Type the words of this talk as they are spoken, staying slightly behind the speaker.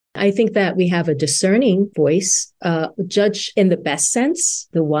I think that we have a discerning voice, judge in the best sense,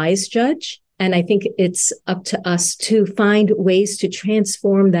 the wise judge. And I think it's up to us to find ways to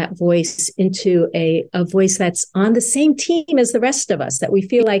transform that voice into a voice that's on the same team as the rest of us, that we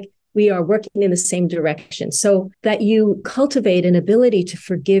feel like we are working in the same direction, so that you cultivate an ability to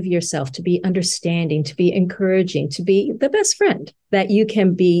forgive yourself, to be understanding, to be encouraging, to be the best friend that you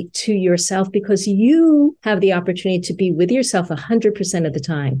can be to yourself, because you have the opportunity to be with yourself 100% of the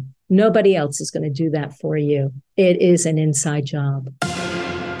time. Nobody else is going to do that for you. It is an inside job.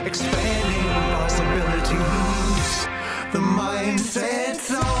 Expanding possibilities, the Mindset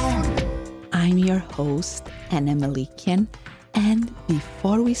Zone. I'm your host, Anna Malikian. And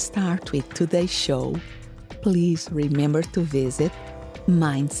before we start with today's show, please remember to visit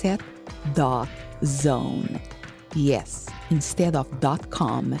mindset.zone. Yes, instead of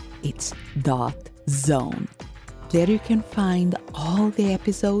 .com, it's .zone. There you can find all the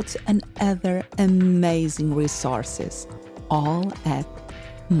episodes and other amazing resources, all at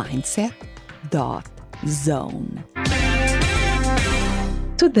mindset.zone.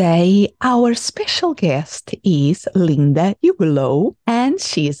 Today, our special guest is Linda Ugelow, and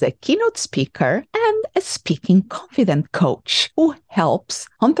she is a keynote speaker and a speaking confident coach who helps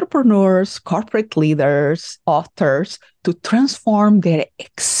entrepreneurs, corporate leaders, authors to transform their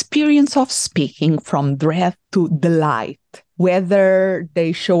experience of speaking from dread to delight, whether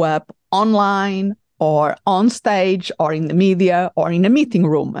they show up online or on stage, or in the media, or in a meeting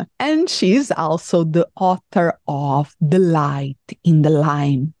room. And she is also the author of The Light in the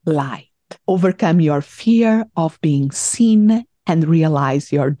Limelight. Overcome your fear of being seen and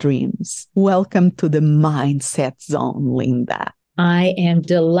realize your dreams. Welcome to the Mindset Zone, Linda. I am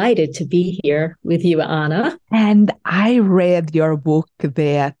delighted to be here with you, Anna. And I read your book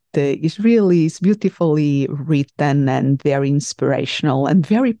that is beautifully written and very inspirational and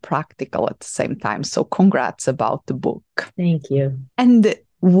very practical at the same time. So congrats about the book. Thank you. And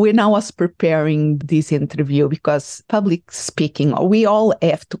when I was preparing this interview, because public speaking, we all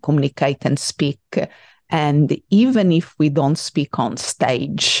have to communicate and speak. And even if we don't speak on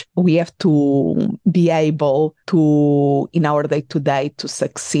stage, we have to be able to, in our day-to-day, to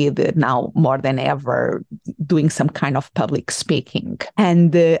succeed now more than ever, doing some kind of public speaking.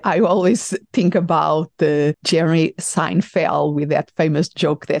 And I always think about Jerry Seinfeld with that famous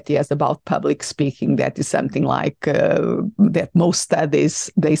joke that he has about public speaking. That is something like that most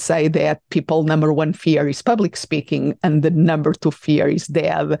studies, they say that people, number one fear is public speaking, and the number two fear is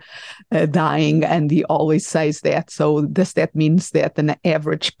death, dying, and he always says that. So does that mean that an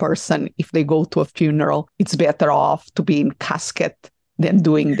average person, if they go to a funeral, it's better off to be in casket than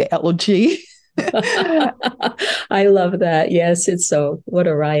doing the elegy? I love that. Yes, it's so. What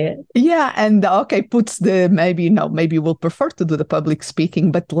a riot. Yeah. And okay, maybe we'll prefer to do the public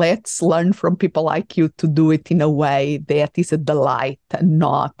speaking, but let's learn from people like you to do it in a way that is a delight and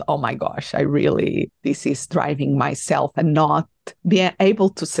not, oh my gosh, this is driving myself, and not being able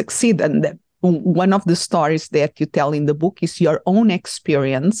to succeed. And one of the stories that you tell in the book is your own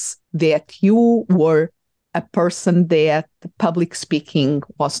experience, that you were a person that public speaking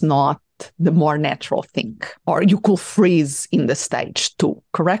was not the more natural thing, or you could freeze in the stage too,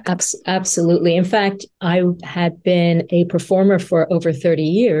 correct? Absolutely. In fact, I had been a performer for over 30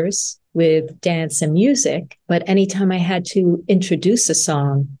 years with dance and music, but anytime I had to introduce a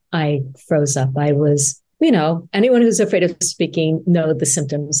song, I froze up. I was, anyone who's afraid of speaking know the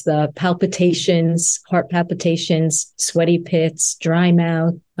symptoms, the palpitations, heart palpitations, sweaty pits, dry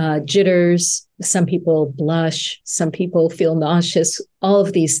mouth, jitters. Some people blush, some people feel nauseous, all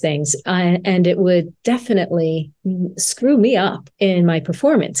of these things. And it would definitely screw me up in my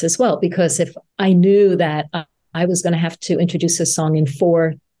performance as well, because if I knew that I was going to have to introduce a song in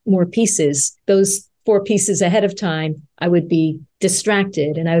 4 more pieces, those 4 pieces ahead of time, I would be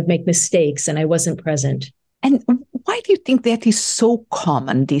distracted and I would make mistakes and I wasn't present. And why do you think that is so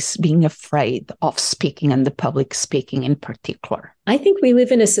common, this being afraid of speaking and the public speaking in particular? I think we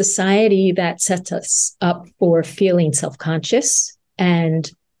live in a society that sets us up for feeling self-conscious and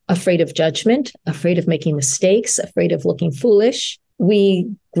afraid of judgment, afraid of making mistakes, afraid of looking foolish. We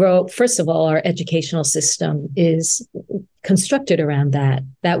grow, first of all, our educational system is constructed around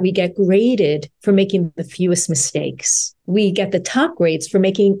that we get graded for making the fewest mistakes. We get the top grades for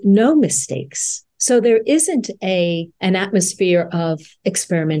making no mistakes. So there isn't an atmosphere of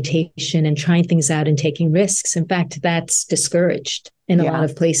experimentation and trying things out and taking risks. In fact, that's discouraged in a lot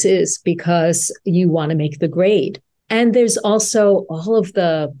of places because you want to make the grade. And there's also all of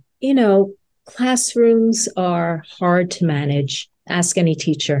the, classrooms are hard to manage. Ask any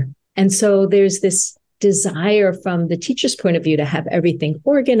teacher. And so there's this desire from the teacher's point of view to have everything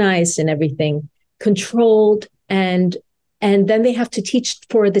organized and everything controlled. And then they have to teach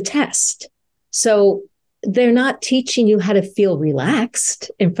for the test. So they're not teaching you how to feel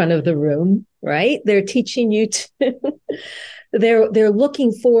relaxed in front of the room, right? They're teaching you to, they're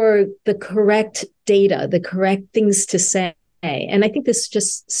looking for the correct data, the correct things to say. And I think this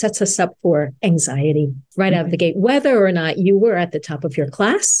just sets us up for anxiety right out of the gate, whether or not you were at the top of your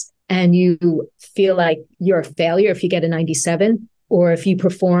class and you feel like you're a failure if you get a 97, or if you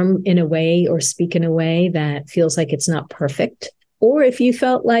perform in a way or speak in a way that feels like it's not perfect, or if you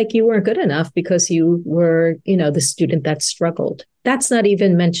felt like you weren't good enough because you were, the student that struggled. That's not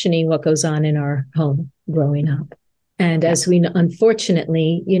even mentioning what goes on in our home growing up. And as we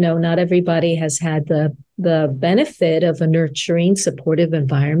unfortunately, not everybody has had the benefit of a nurturing, supportive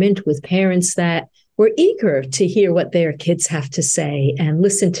environment with parents that were eager to hear what their kids have to say and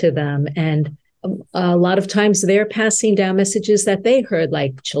listen to them. And a lot of times they're passing down messages that they heard,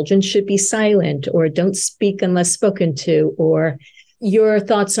 like children should be silent, or don't speak unless spoken to, or your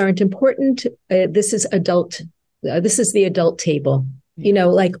thoughts aren't important. This is the adult table,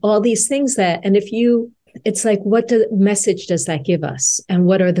 like all these things it's like, what message does that give us? And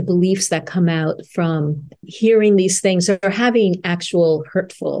what are the beliefs that come out from hearing these things or having actual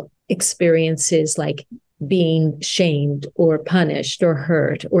hurtful experiences, like being shamed or punished or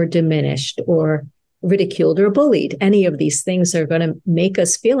hurt or diminished or ridiculed or bullied? Any of these things are going to make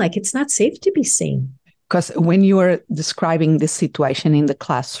us feel like it's not safe to be seen. Because when you were describing the situation in the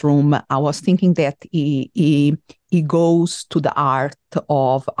classroom, I was thinking that he goes to the art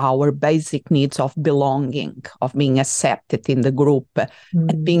of our basic needs of belonging, of being accepted in the group,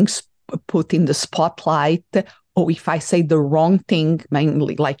 and being put in the spotlight. Or if I say the wrong thing,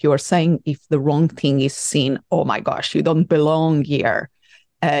 mainly like you were saying, if the wrong thing is seen, oh my gosh, you don't belong here.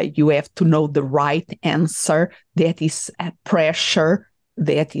 You have to know the right answer. That is a pressure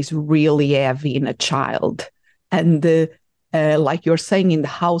that is really heavy in a child. And like you're saying, in the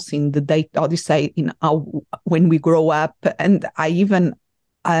house, in the day, how do you say, when we grow up, and I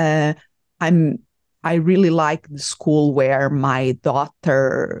really like the school where my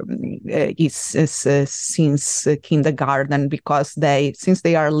daughter is since kindergarten, because since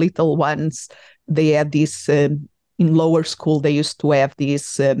they are little ones, they have this, in lower school, they used to have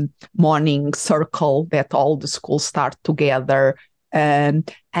this morning circle that all the schools start together. And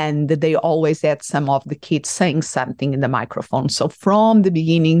they always had some of the kids saying something in the microphone. So from the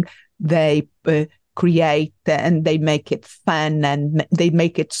beginning, they create and they make it fun, and they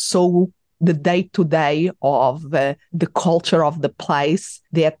make it so the day-to-day of the culture of the place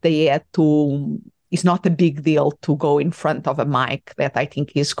that they had to, it's not a big deal to go in front of a mic. That I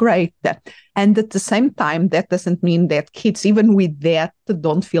think is great. And at the same time, that doesn't mean that kids, even with that,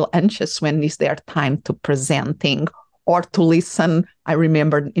 don't feel anxious when it's their time to presenting or to listen. I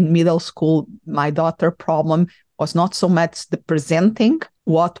remember in middle school, my daughter's problem was not so much the presenting.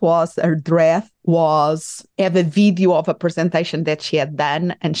 What was her dread was have a video of a presentation that she had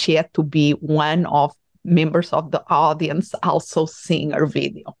done, and she had to be one of members of the audience also seeing her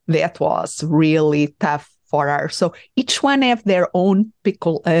video. That was really tough for her. So each one have their own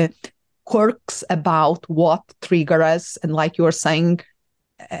quirks about what trigger us. And like you were saying,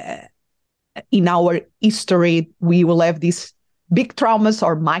 in our history, we will have these big traumas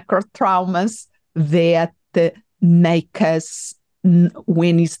or micro traumas that make us,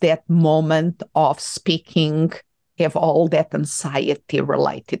 when it's that moment of speaking, have all that anxiety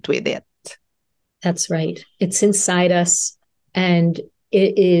related with it. That's right. It's inside us, and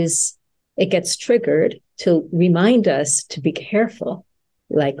it gets triggered to remind us to be careful.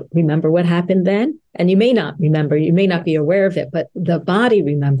 Like, remember what happened then? And you may not remember, you may not be aware of it, but the body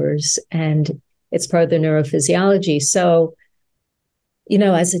remembers, and it's part of the neurophysiology. So,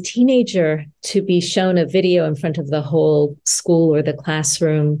 as a teenager, to be shown a video in front of the whole school or the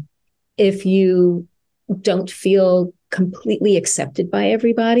classroom, if you don't feel completely accepted by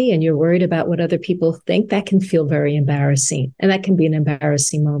everybody and you're worried about what other people think, that can feel very embarrassing. And that can be an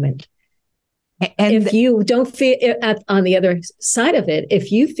embarrassing moment. And if you don't feel, on the other side of it,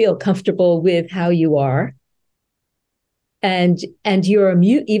 if you feel comfortable with how you are, and you're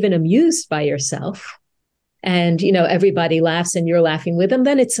even amused by yourself, and everybody laughs and you're laughing with them,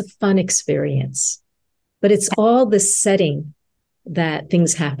 then it's a fun experience. But it's all the setting that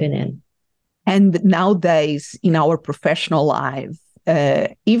things happen in. And nowadays, in our professional life,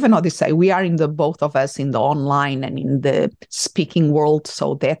 even how they say, we are both of us in the online and in the speaking world,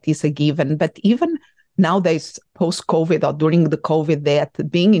 so that is a given. But even nowadays, post-COVID or during the COVID, that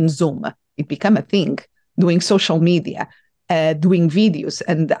being in Zoom, it became a thing, doing social media. doing videos.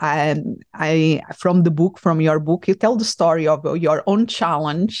 And I from your book, you tell the story of your own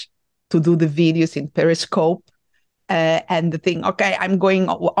challenge to do the videos in Periscope. And the thing, okay, I'm going,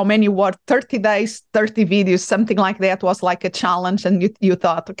 how many were 30 days, 30 videos, something like that was like a challenge. And you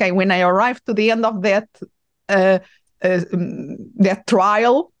thought, okay, when I arrive to the end of that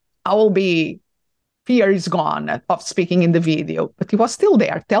trial, I will be, fear is gone of speaking in the video, but it was still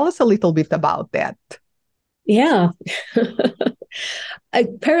there. Tell us a little bit about that. Yeah.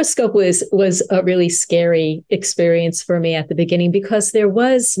 Periscope was a really scary experience for me at the beginning because there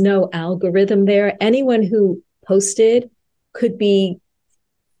was no algorithm there. Anyone who posted could be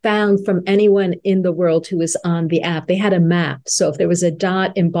found from anyone in the world who was on the app. They had a map. So if there was a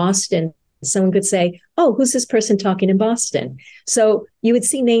dot in Boston, someone could say, oh, who's this person talking in Boston? So you would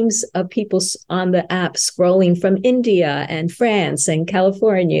see names of people on the app scrolling from India and France and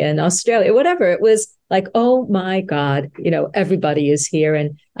California and Australia, whatever. It was like, oh my God, everybody is here.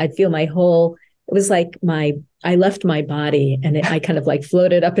 And I'd feel it was like I left my body and I kind of like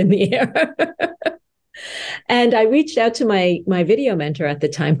floated up in the air. And I reached out to my video mentor at the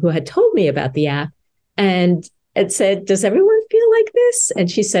time who had told me about the app and it said, does everyone feel like this? And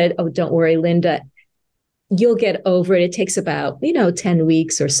she said, oh, don't worry, Linda, you'll get over it. It takes about, 10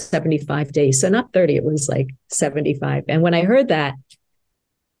 weeks or 75 days. So not 30, it was like 75. And when I heard that,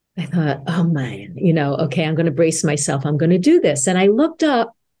 I thought, oh man, okay, I'm going to brace myself. I'm going to do this. And I looked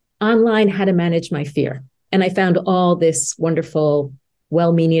up online how to manage my fear. And I found all this wonderful,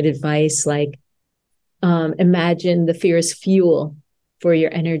 well-meaning advice like, imagine the fear is fuel for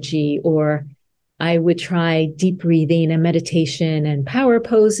your energy, or I would try deep breathing and meditation and power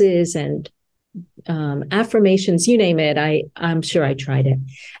poses and affirmations, you name it. I'm sure I tried it.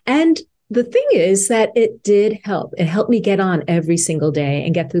 And the thing is that it did help. It helped me get on every single day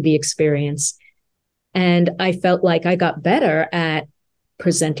and get through the experience. And I felt like I got better at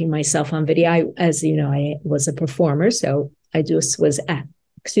presenting myself on video. As you know, I was a performer, so I just was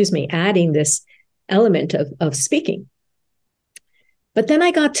adding this element of speaking. But then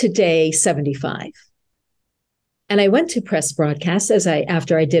I got to day 75 and I went to press broadcast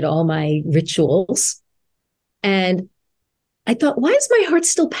after I did all my rituals. And I thought, why is my heart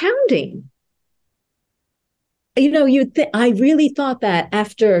still pounding? I really thought that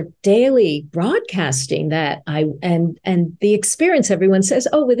after daily broadcasting that and the experience, everyone says,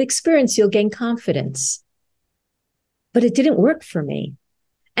 oh, with experience, you'll gain confidence. But it didn't work for me.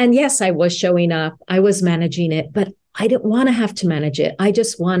 And yes, I was showing up, I was managing it, but I didn't want to have to manage it. I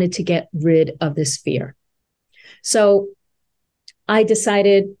just wanted to get rid of this fear. So I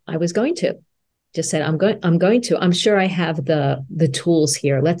decided I was going to. Just said, I'm going to. I'm sure I have the tools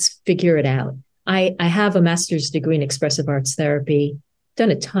here. Let's figure it out. I have a master's degree in expressive arts therapy,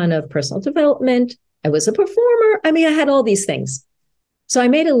 done a ton of personal development. I was a performer. I had all these things. So I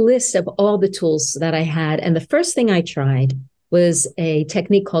made a list of all the tools that I had. And the first thing I tried was a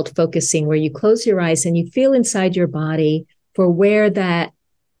technique called focusing, where you close your eyes and you feel inside your body for where that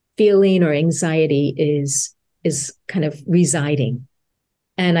feeling or anxiety is kind of residing.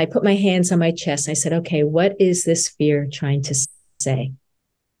 And I put my hands on my chest. I said, okay, what is this fear trying to say?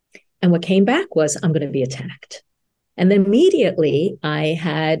 And what came back was, I'm going to be attacked. And then immediately I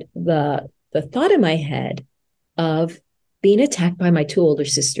had the thought in my head of being attacked by my two older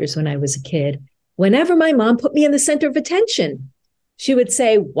sisters when I was a kid. Whenever my mom put me in the center of attention, she would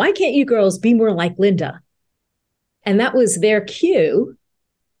say, why can't you girls be more like Linda? And that was their cue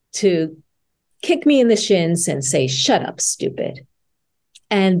to kick me in the shins and say, shut up, stupid.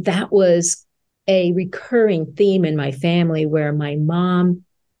 And that was a recurring theme in my family where my mom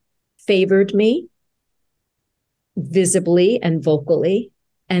favored me visibly and vocally,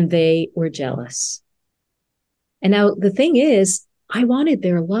 and they were jealous. And now the thing is, I wanted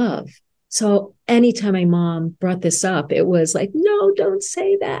their love. So anytime my mom brought this up, it was like, no, don't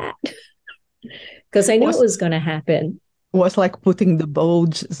say that. Because I knew it was going to happen. Was like putting the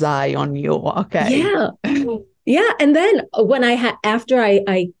bull's eye on you. Okay. Yeah. Yeah. And then when after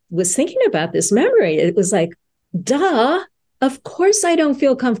I was thinking about this memory, it was like, duh, of course I don't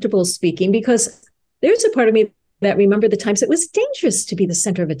feel comfortable speaking, because there's a part of me that remembered the times it was dangerous to be the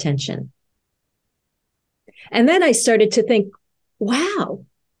center of attention. And then I started to think, wow,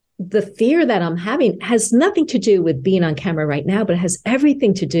 the fear that I'm having has nothing to do with being on camera right now, but it has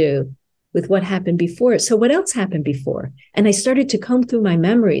everything to do with what happened before. So what else happened before? And I started to comb through my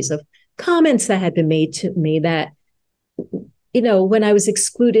memories of comments that had been made to me that, when I was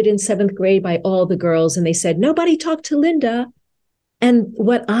excluded in 7th grade by all the girls and they said, nobody talked to Linda. And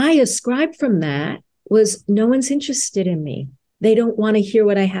what I ascribed from that was, no one's interested in me. They don't want to hear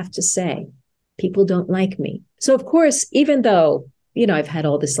what I have to say. People don't like me. So of course, even though, I've had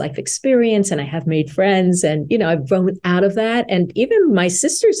all this life experience and I have made friends and, I've grown out of that. And even my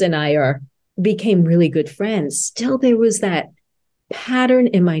sisters and I became really good friends. Still, there was that pattern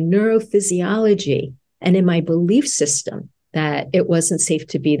in my neurophysiology and in my belief system that it wasn't safe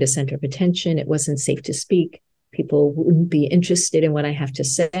to be the center of attention. It wasn't safe to speak. People wouldn't be interested in what I have to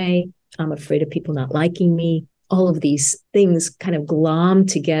say. I'm afraid of people not liking me. All of these things kind of glom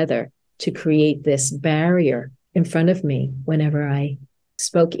together to create this barrier in front of me whenever I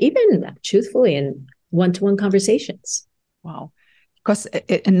spoke, even truthfully in one-to-one conversations. Wow. Because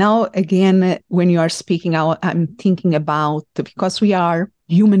now, again, when you are speaking, I'm thinking about, because we are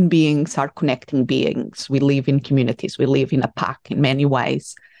human beings, are connecting beings. We live in communities. We live in a pack in many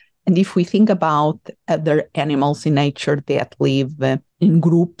ways. And if we think about other animals in nature that live in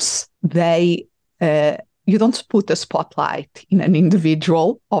groups, you don't put a spotlight in an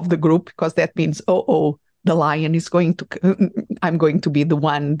individual of the group, because that means, the lion I'm going to be the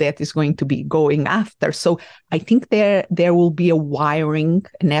one that is going to be going after. So I think there will be a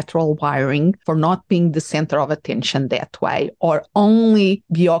natural wiring for not being the center of attention that way, or only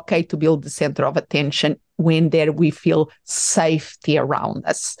be okay to build the center of attention when we feel safety around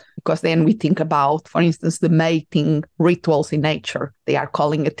us. Because then we think about, for instance, the mating rituals in nature. They are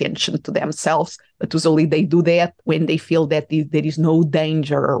calling attention to themselves, but usually they do that when they feel that there is no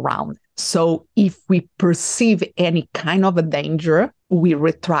danger around. So if we perceive any kind of a danger, we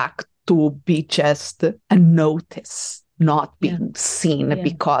retract to be just a notice, not being seen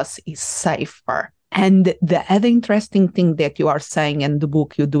because it's safer. And the other interesting thing that you are saying in the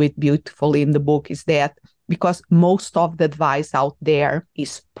book, you do it beautifully in the book, is that because most of the advice out there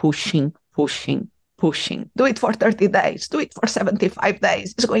is pushing. Do it for 30 days, do it for 75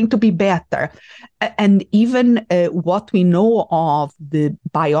 days, it's going to be better. And even what we know of the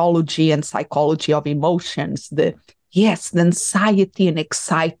biology and psychology of emotions, the anxiety and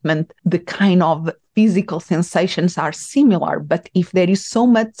excitement, the kind of physical sensations are similar. But if there is so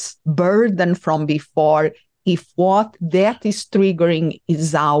much burden from before, if what that is triggering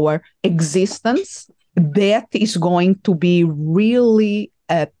is our existence, that is going to be really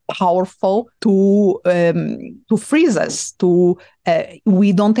powerful to freeze us.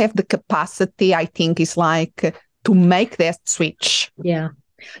 We don't have the capacity, I think, is like to make that switch. Yeah.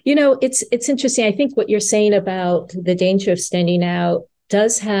 It's interesting. I think what you're saying about the danger of standing out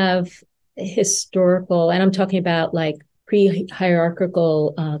does have historical, and I'm talking about like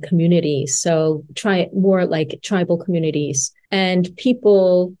pre-hierarchical communities. So more like tribal communities and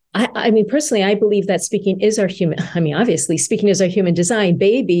people. I mean, personally, I believe that speaking is obviously speaking is our human design.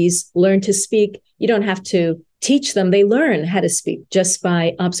 Babies learn to speak. You don't have to teach them. They learn how to speak just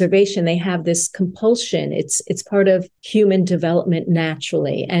by observation. They have this compulsion. It's part of human development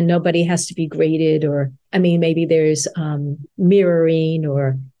naturally, and nobody has to be graded maybe there's mirroring,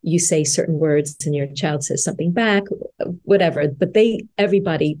 or you say certain words and your child says something back, whatever. But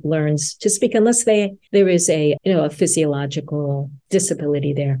everybody learns to speak unless there is a physiological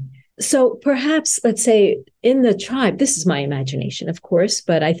disability there. So perhaps, let's say in the tribe, this is my imagination, of course,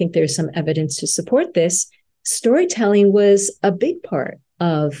 but I think there's some evidence to support this. Storytelling was a big part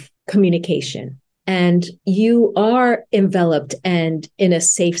of communication, and you are enveloped and in a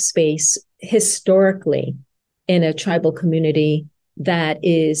safe space historically in a tribal community that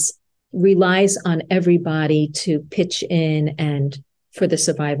relies on everybody to pitch in and for the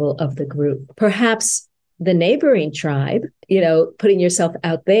survival of the group. Perhaps the neighboring tribe, putting yourself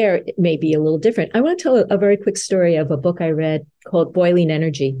out there, it may be a little different. I want to tell a very quick story of a book I read called Boiling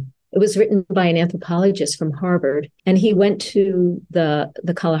Energy. It was written by an anthropologist from Harvard, and he went to the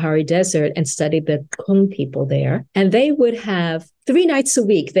Kalahari Desert and studied the Kung people there. And they would have 3 nights a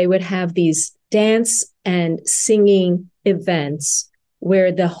week, they would have these dance and singing events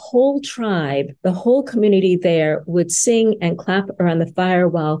where the whole tribe, the whole community there would sing and clap around the fire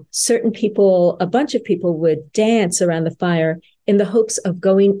while a bunch of people would dance around the fire in the hopes of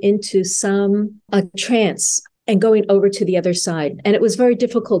going into a trance and going over to the other side. And it was very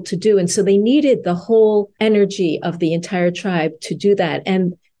difficult to do. And so they needed the whole energy of the entire tribe to do that.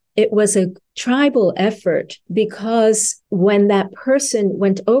 And it was a tribal effort, because when that person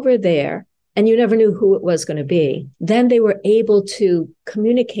went over there, and you never knew who it was going to be, then they were able to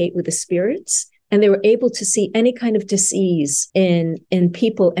communicate with the spirits, and they were able to see any kind of disease in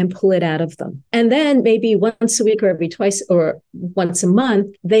people and pull it out of them. And then maybe once a week or every twice or once a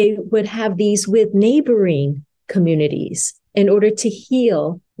month, they would have these with neighboring communities in order to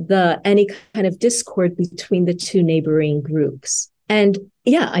heal any kind of discord between the two neighboring groups. And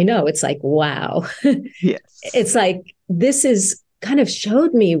yeah, I know, it's like, wow. Yes. It's like, this is kind of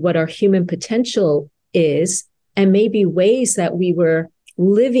showed me what our human potential is, and maybe ways that we were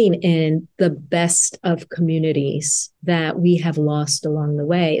living in the best of communities that we have lost along the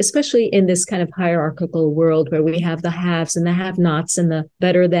way, especially in this kind of hierarchical world where we have the haves and the have-nots and the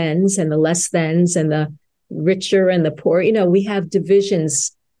better thans and the less thans and the richer and the poor. We have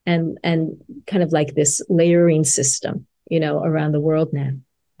divisions and kind of like this layering system, around the world now.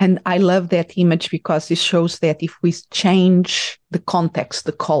 And I love that image because it shows that if we change the context,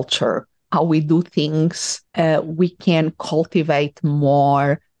 the culture, how we do things, we can cultivate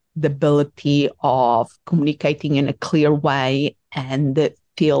more the ability of communicating in a clear way and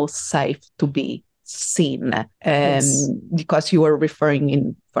feel safe to be seen. Yes. Because you were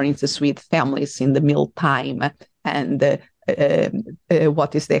referring for instance, with families in the mealtime and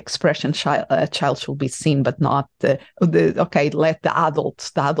what is the expression? A child should be seen, but not let the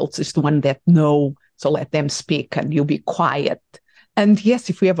adults. The adults is the one that know, so let them speak and you be quiet. And yes,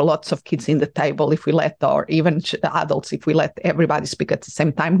 if we have lots of kids in the table, if we or even adults, if we let everybody speak at the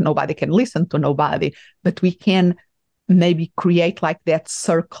same time, nobody can listen to nobody. But we can maybe create like that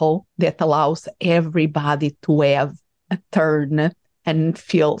circle that allows everybody to have a turn and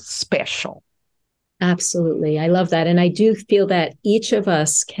feel special. Absolutely. I love that. And I do feel that each of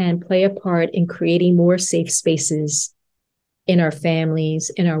us can play a part in creating more safe spaces in our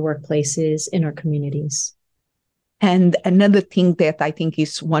families, in our workplaces, in our communities. And another thing that I think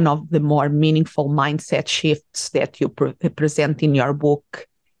is one of the more meaningful mindset shifts that you present in your book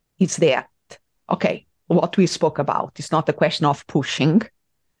is that, what we spoke about is not a question of pushing,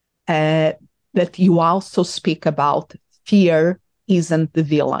 but you also speak about fear isn't the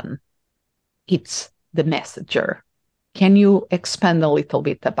villain, it's the messenger. Can you expand a little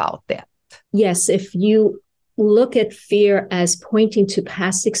bit about that? Yes, if you look at fear as pointing to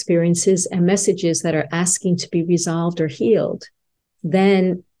past experiences and messages that are asking to be resolved or healed,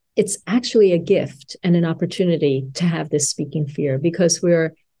 then it's actually a gift and an opportunity to have this speaking fear, because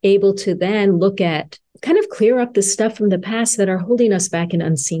we're able to then look at, kind of clear up the stuff from the past that are holding us back in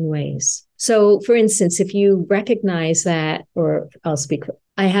unseen ways. So for instance, if you recognize that, or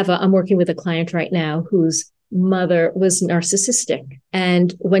I'm working with a client right now whose mother was narcissistic.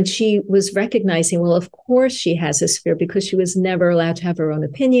 And when she was recognizing, well, of course she has this fear because she was never allowed to have her own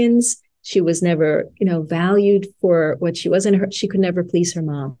opinions. She was never, valued for what she was, and she could never please her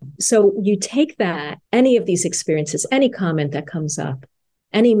mom. So you take that, any of these experiences, any comment that comes up,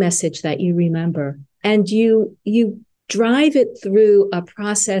 any message that you remember, and you drive it through a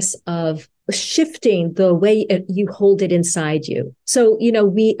process of shifting the way you hold it inside you. So,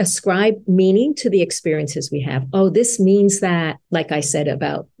 we ascribe meaning to the experiences we have. Oh, this means that, like I said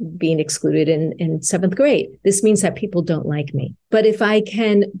about being excluded in seventh grade, this means that people don't like me. But if I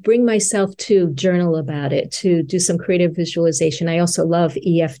can bring myself to journal about it, to do some creative visualization, I also love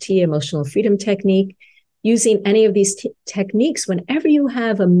EFT, emotional freedom technique. Using any of these techniques, whenever you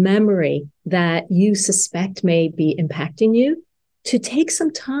have a memory that you suspect may be impacting you, to take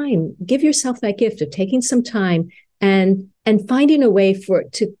some time, give yourself that gift of taking some time and finding a way for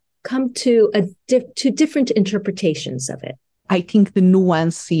it to come to to different interpretations of it. I think the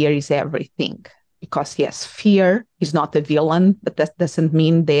nuance here is everything. Because yes, fear is not a villain, but that doesn't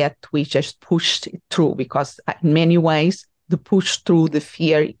mean that we just pushed it through, because in many ways, the push through the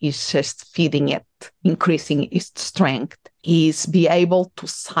fear is just feeding it, increasing its strength, is be able to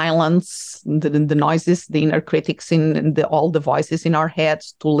silence the noises, the inner critics, all the voices in our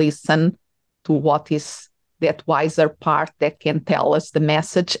heads, to listen to what is that wiser part that can tell us the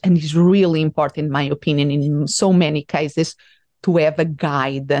message. And it's really important, in my opinion, in so many cases, to have a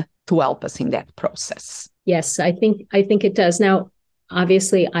guide to help us in that process. Yes, I think it does. Now,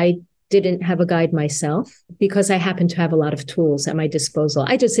 obviously, I didn't have a guide myself because I happen to have a lot of tools at my disposal.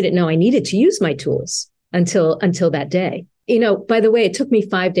 I just didn't know I needed to use my tools until that day. By the way, it took me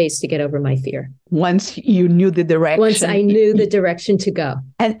 5 days to get over my fear. Once you knew the direction. Once I knew the direction to go.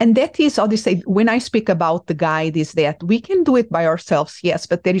 And that is, how do you say, when I speak about the guide, is that we can do it by ourselves, yes,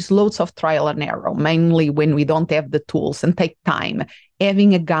 but there is loads of trial and error, mainly when we don't have the tools and take time.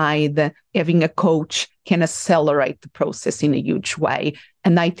 Having a guide, having a coach can accelerate the process in a huge way.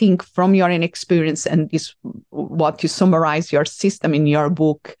 And I think from your experience, and this, what you summarize your system in your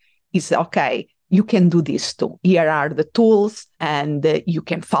book is, you can do this too. Here are the tools, and you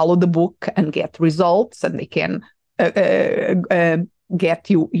can follow the book and get results, and they can get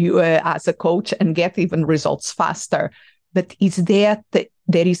you as a coach and get even results faster. But is that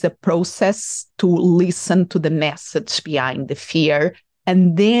there is a process to listen to the message behind the fear,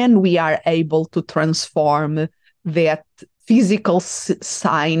 and then we are able to transform that physical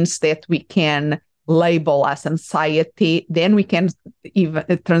signs that we can label as anxiety, then we can even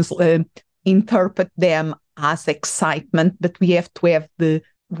interpret them as excitement, but we have to have the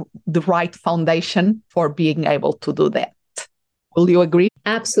right foundation for being able to do that. Will you agree?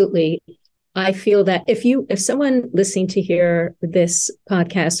 Absolutely. I feel that if someone listening to hear this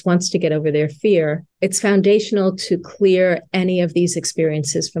podcast wants to get over their fear, it's foundational to clear any of these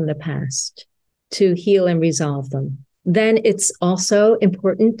experiences from the past, to heal and resolve them. Then it's also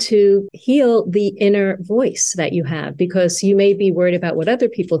important to heal the inner voice that you have, because you may be worried about what other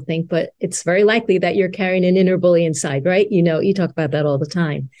people think, but it's very likely that you're carrying an inner bully inside, right? You know, you talk about that all the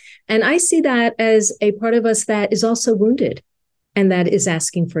time. And I see that as a part of us that is also wounded and that is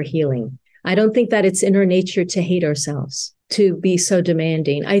asking for healing. I don't think that it's in our nature to hate ourselves, to be so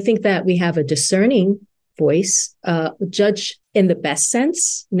demanding. I think that we have a discerning voice, judge in the best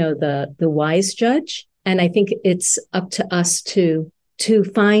sense, you know, the wise judge. And I think it's up to us to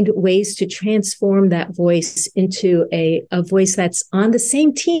find ways to transform that voice into a voice that's on the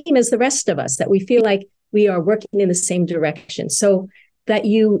same team as the rest of us, that we feel like we are working in the same direction. So that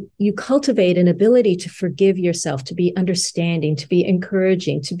you cultivate an ability to forgive yourself, to be understanding, to be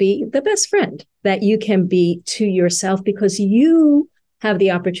encouraging, to be the best friend that you can be to yourself, because you have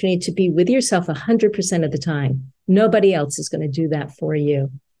the opportunity to be with yourself 100% of the time. Nobody else is going to do that for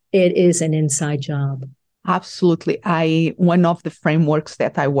you. It is an inside job. Absolutely. One of the frameworks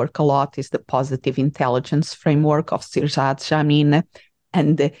that I work a lot is the positive intelligence framework of Shirzad Chamine.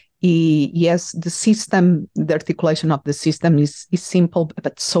 And yes, the system, the articulation of the system is simple,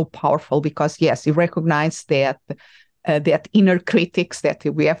 but so powerful, because yes, he recognized that inner critics, that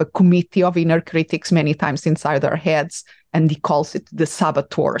we have a committee of inner critics many times inside our heads, and he calls it the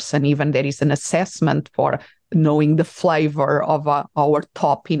saboteurs. And even there is an assessment for knowing the flavor of our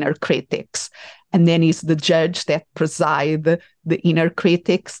top inner critics. And then is the judge that preside the inner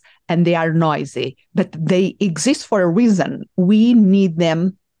critics, and they are noisy, but they exist for a reason. We need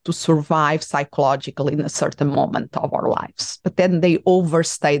them to survive psychologically in a certain moment of our lives. But then they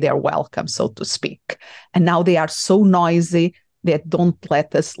overstay their welcome, so to speak. And now they are so noisy that don't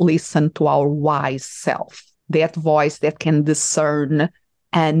let us listen to our wise self, that voice that can discern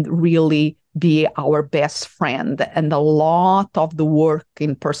and really be our best friend. And a lot of the work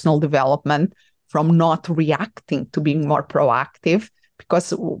in personal development, from not reacting to being more proactive,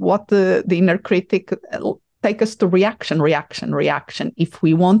 because what the inner critic take us to reaction. If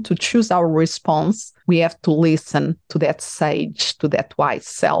we want to choose our response, we have to listen to that sage, to that wise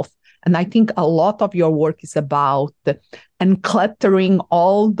self. And I think a lot of your work is about uncluttering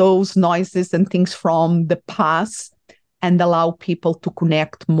all those noises and things from the past and allow people to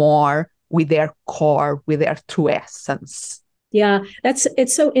connect more with their core, with their true essence. Yeah,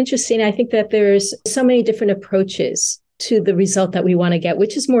 it's so interesting. I think that there's so many different approaches to the result that we want to get,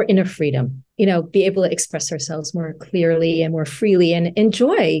 which is more inner freedom, you know, be able to express ourselves more clearly and more freely and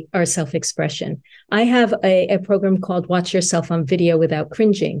enjoy our self-expression. I have a program called Watch Yourself on Video Without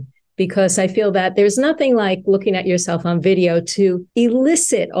Cringing, because I feel that there's nothing like looking at yourself on video to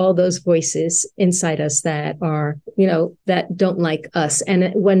elicit all those voices inside us that are, you know, that don't like us.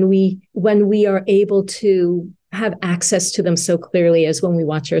 And when we are able to have access to them so clearly as when we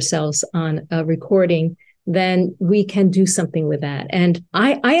watch ourselves on a recording, then we can do something with that. And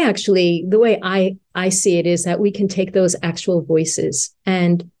I actually, the way I see it is that we can take those actual voices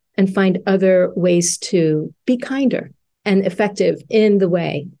and find other ways to be kinder and effective in the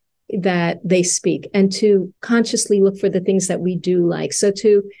way that they speak, and to consciously look for the things that we do like. So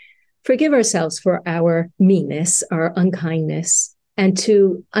to forgive ourselves for our meanness, our unkindness, and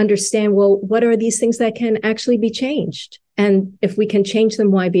to understand, well, what are these things that can actually be changed? And if we can change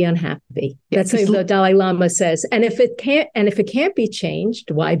them, why be unhappy? That's what the Dalai Lama says. And if it can't be changed,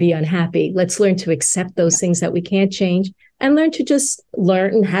 why be unhappy? Let's learn to accept those things that we can't change and learn to just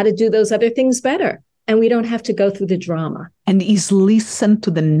learn how to do those other things better. And we don't have to go through the drama. And is listen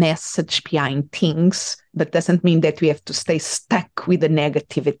to the message behind things, but doesn't mean that we have to stay stuck with the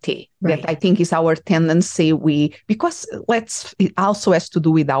negativity. Right. That I think is our tendency. Because it also has to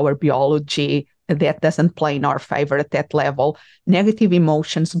do with our biology. That doesn't play in our favor at that level. Negative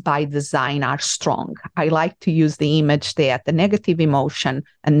emotions by design are strong. I like to use the image that the negative emotion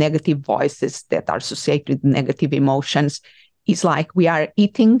and negative voices that are associated with negative emotions is like we are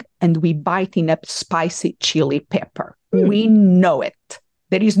eating and we biting up spicy chili pepper. We know it.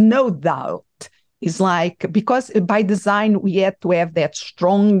 There is no doubt. It's like, because by design, we had to have that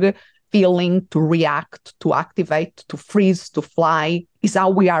strong feeling to react, to activate, to freeze, to fly, is how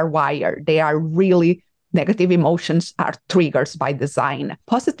we are wired. They are really Negative emotions are triggers by design.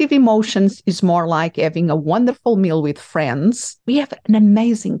 Positive emotions is more like having a wonderful meal with friends. We have an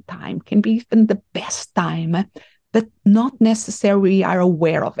amazing time, can be even the best time, but not necessarily are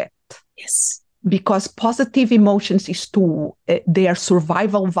aware of it. Yes. Because positive emotions is their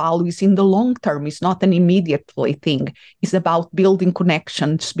survival values in the long term. It's not an immediately thing. It's about building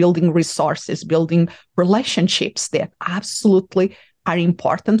connections, building resources, building relationships that absolutely are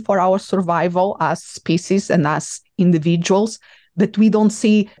important for our survival as species and as individuals. But we don't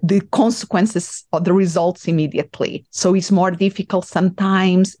see the consequences or the results immediately. So it's more difficult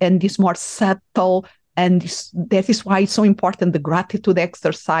sometimes, and it's more subtle. And that is why it's so important, the gratitude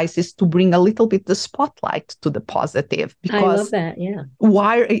exercises, to bring a little bit the spotlight to the positive. Because I love that, yeah.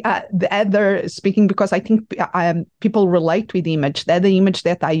 Why the other speaking, because I think people relate with image. The image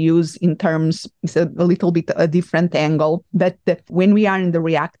that I use in terms is a little bit a different angle. But when we are in the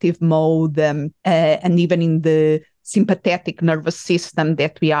reactive mode and even in the sympathetic nervous system,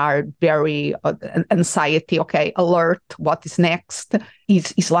 that we are very anxiety, alert, what is next,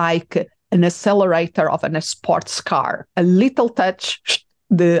 is like an accelerator of a sports car. A little touch,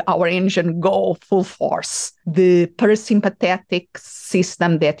 our engine go full force. The parasympathetic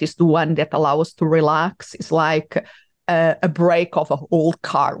system, that is the one that allows us to relax, is like a brake of an old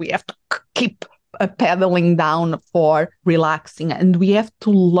car. We have to keep pedaling down for relaxing. And we have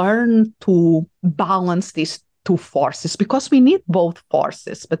to learn to balance these two forces, because we need both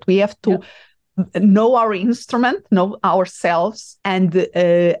forces, but we have to know our instrument, know ourselves, and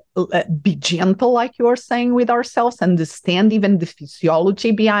be gentle, like you were saying, with ourselves, understand even the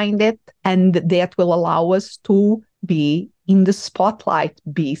physiology behind it. And that will allow us to be in the spotlight,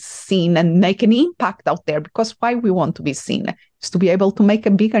 be seen, and make an impact out there. Because why we want to be seen is to be able to make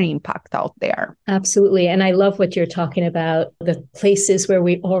a bigger impact out there. Absolutely. And I love what you're talking about, the places where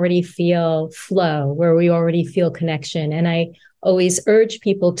we already feel flow, where we already feel connection. And I always urge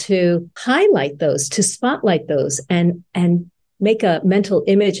people to highlight those, to spotlight those, and make a mental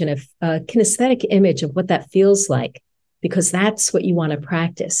image and a kinesthetic image of what that feels like, because that's what you want to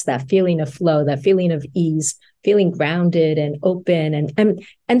practice, that feeling of flow, that feeling of ease, feeling grounded and open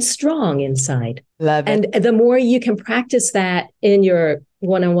and strong inside. Love it. And the more you can practice that in your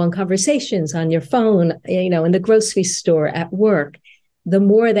one-on-one conversations, on your phone, in the grocery store, at work, the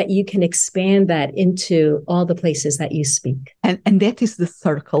more that you can expand that into all the places that you speak. And that is the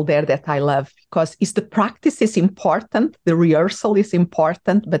circle there that I love, because the practice is important, the rehearsal is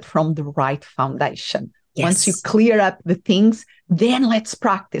important, but from the right foundation. Yes. Once you clear up the things, then let's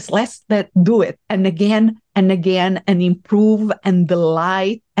practice. Let's do it. And again, and improve and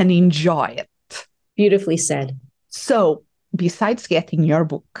delight and enjoy it. Beautifully said. So besides getting your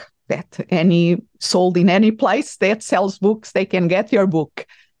book, that sold in any place that sells books, they can get your book,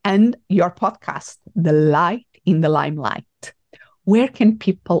 and your podcast, The Light in the Limelight, where can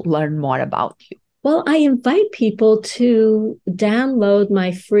people learn more about you? Well, I invite people to download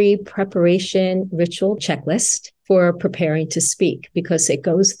my free preparation ritual checklist for preparing to speak, because it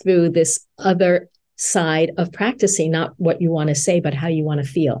goes through this other side of practicing, not what you want to say, but how you want to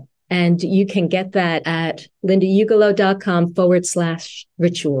feel. And you can get that at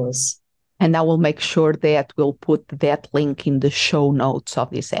lindaugelow.com/rituals. And I will make sure that we'll put that link in the show notes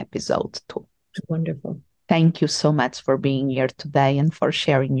of this episode too. Wonderful. Thank you so much for being here today and for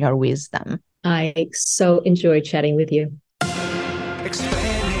sharing your wisdom. I so enjoyed chatting with you.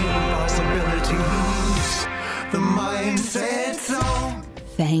 Expanding possibilities, the Mindset Zone.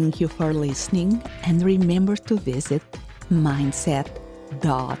 Thank you for listening, and remember to visit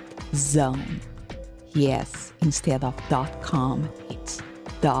mindset.zone. Yes, instead of .com, it's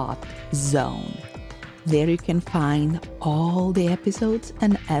 .zone. There you can find all the episodes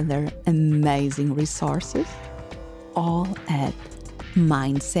and other amazing resources, all at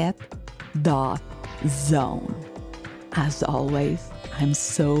mindset.zone. As always, I'm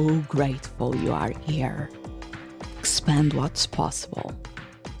so grateful you are here. Expand what's possible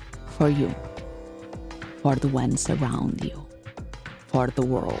for you, for the ones around you, for the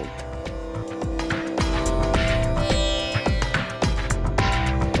world.